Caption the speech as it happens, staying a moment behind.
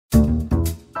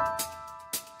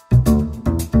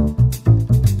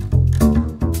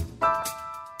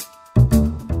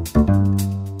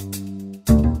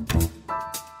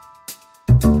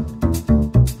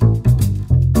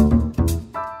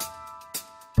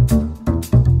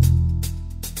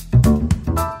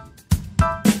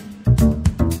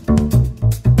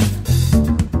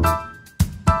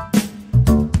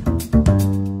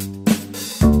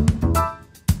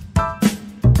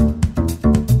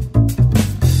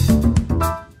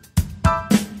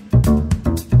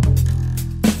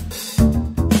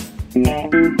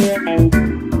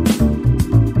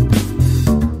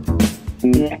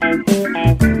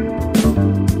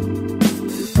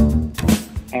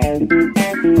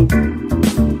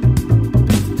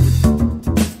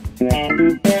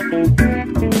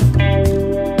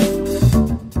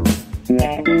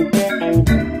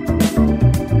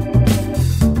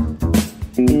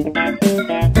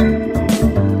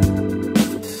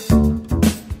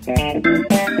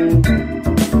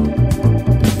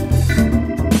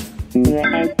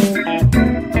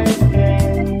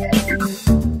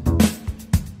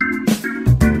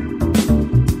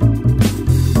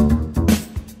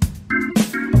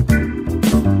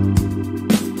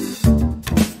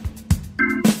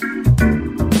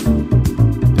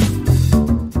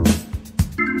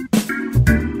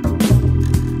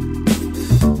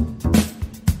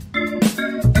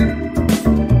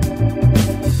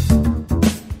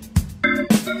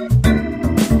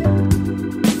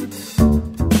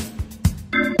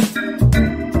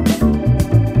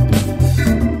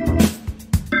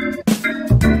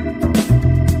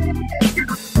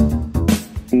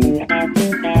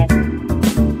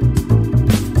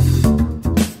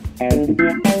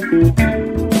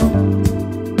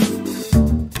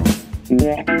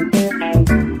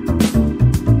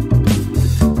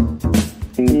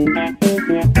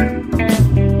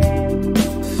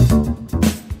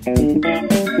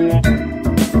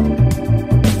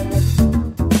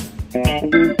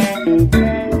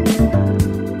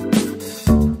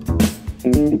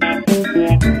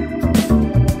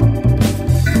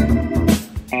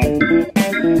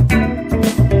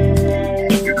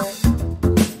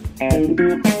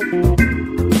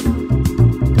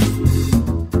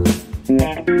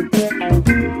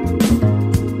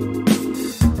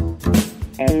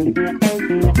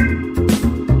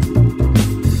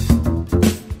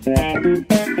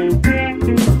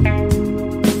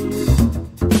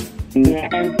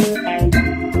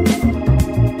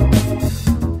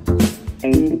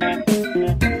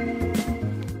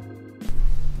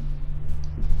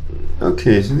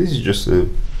Okay, so this is just a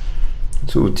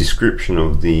sort of description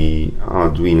of the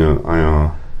Arduino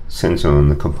IR sensor and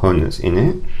the components in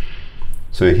it.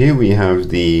 So here we have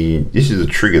this is a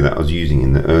trigger that I was using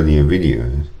in the earlier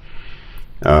videos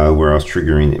where I was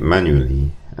triggering it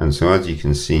manually. And so as you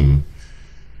can see,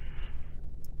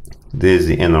 there's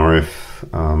the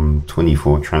NRF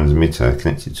 24 transmitter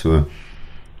connected to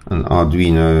an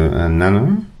Arduino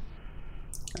Nano,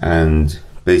 and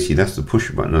basically that's the push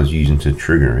button I was using to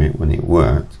trigger it when it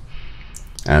worked.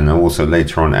 And I also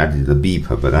later on added a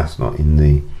beeper, but that's not in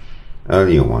the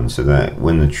earlier one, so that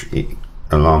when the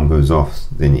alarm goes off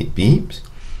then it beeps.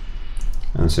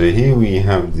 And so here we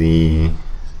have the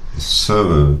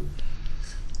servo,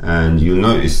 and you'll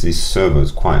notice this servo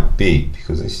is quite big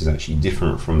because this is actually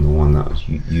different from the one that I was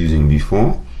using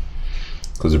before,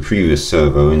 because the previous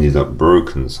servo ended up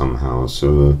broken somehow.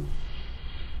 So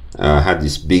I had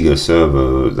this bigger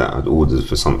servo that I'd ordered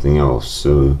for something else,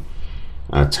 so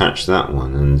I attached that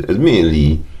one. And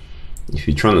admittedly, if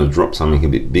you're trying to drop something a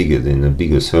bit bigger, then a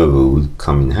bigger servo would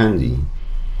come in handy.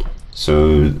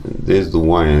 So there's the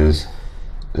wires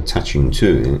attaching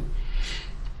to it.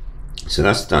 So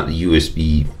that's that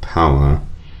USB power,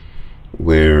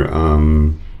 where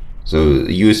so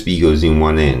the USB goes in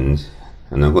one end,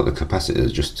 and I've got the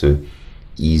capacitors just to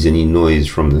ease any noise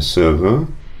from the servo.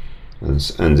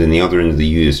 And then the other end of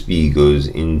the USB goes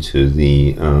into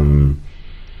the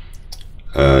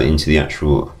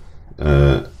actual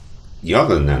the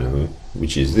other Nano,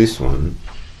 which is this one.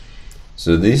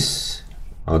 So this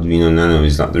Arduino Nano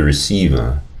is like the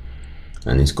receiver,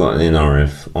 and it's got an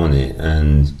NRF on it.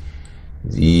 And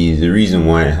the reason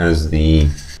why it has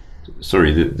the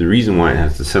reason why it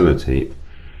has the sellotape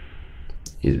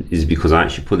is because I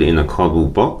actually put it in a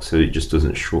cardboard box, so it just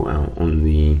doesn't short out on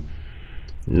the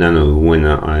Nano when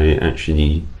I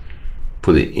actually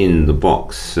put it in the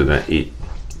box, so that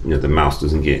the mouse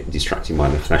doesn't get distracted by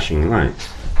the flashing lights.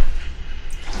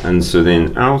 And so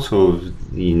then out of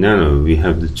the Nano we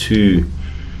have the two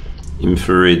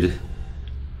infrared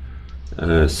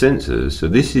sensors. So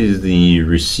this is the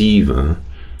receiver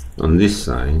on this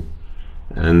side,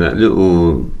 and that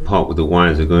little part where the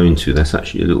wires are going to, that's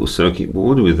actually a little circuit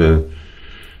board with a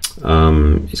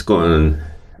it's got a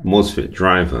MOSFET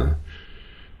driver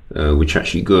which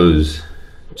actually goes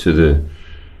to the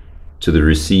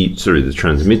the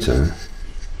transmitter.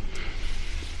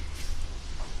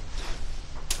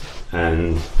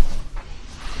 And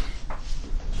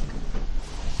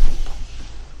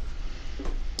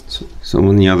so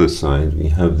on the other side we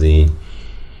have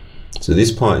so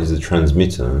this part is the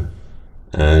transmitter,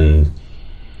 and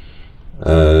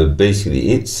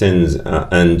basically it sends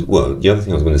and well, the other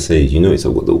thing I was going to say is, it's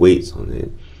got the weights on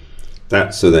it.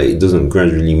 That's so that it doesn't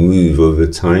gradually move over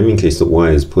time in case the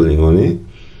wire is pulling on it.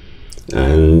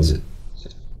 And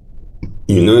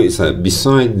it's like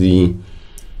beside the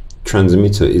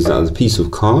transmitter is like a piece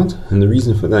of card, and the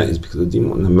reason for that is because I didn't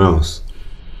want the mouse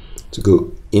to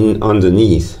go in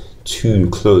underneath too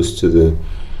close to the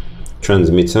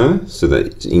transmitter, so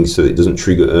that it doesn't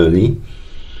trigger early.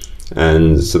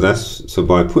 And so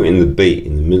by putting the bait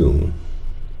in the middle,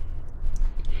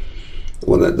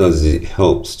 what that does is it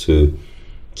helps to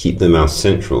keep the mouse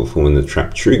central for when the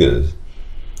trap triggers.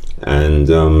 And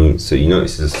so you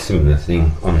notice there's a similar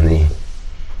thing on the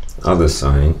other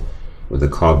side where the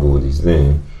cardboard is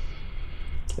there,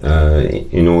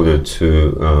 in order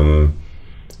to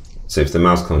so if the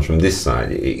mouse comes from this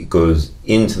side, it goes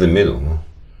into the middle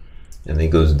and it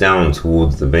goes down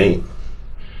towards the bait.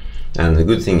 And the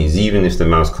good thing is, even if the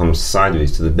mouse comes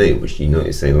sideways to the bait, which you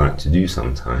notice they like to do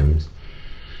sometimes,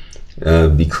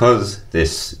 because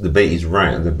the bait is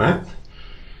right at the back,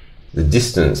 the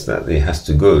distance that it has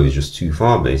to go is just too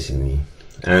far, basically.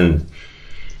 And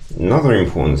another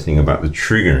important thing about the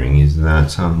triggering is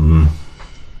that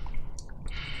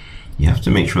you have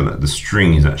to make sure that the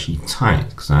string is actually tight,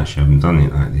 because I actually haven't done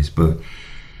it like this, but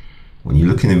when you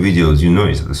look in the videos you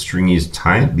notice that the string is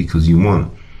tight because you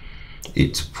want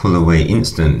it to pull away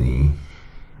instantly.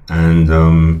 And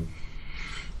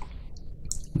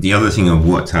the other thing I've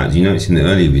worked out, you notice in the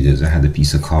earlier videos I had a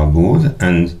piece of cardboard,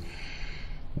 and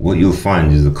what you'll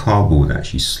find is the cardboard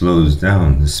actually slows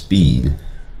down the speed.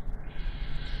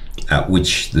 at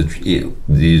which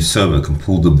the servo can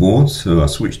pull the board. So I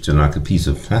switched to like a piece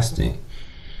of plastic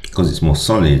because it's more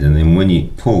solid, and then when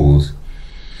it pulls,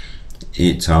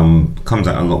 it comes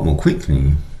out a lot more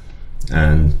quickly.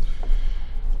 And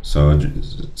so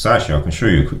actually I can show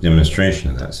you a quick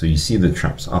demonstration of that. So you see the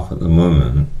traps up at the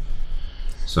moment.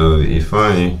 So if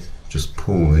I just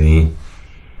pull the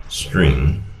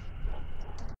string,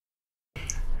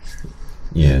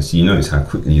 yeah, so you notice how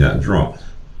quickly that dropped,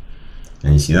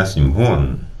 and you see that's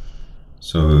important.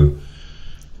 So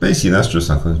basically that's just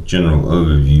like a general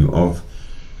overview of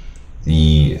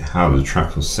how the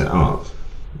trap was set up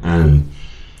and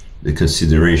the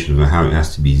consideration of how it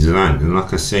has to be designed. And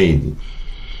like I say,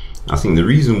 I think the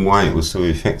reason why it was so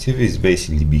effective is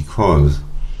basically because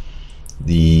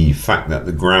the fact that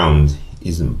the ground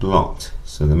isn't blocked,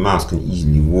 so the mouse can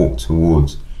easily walk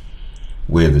towards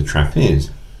where the trap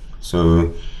is.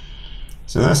 So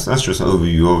that's just an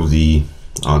overview of the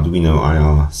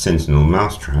Arduino IR Sentinel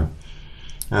mousetrap,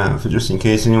 for just in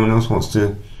case anyone else wants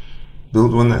to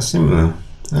build one that's similar.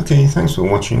 Okay, thanks for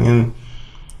watching, and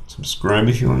subscribe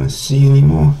if you want to see any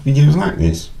more videos like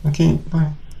this. Okay,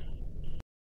 bye.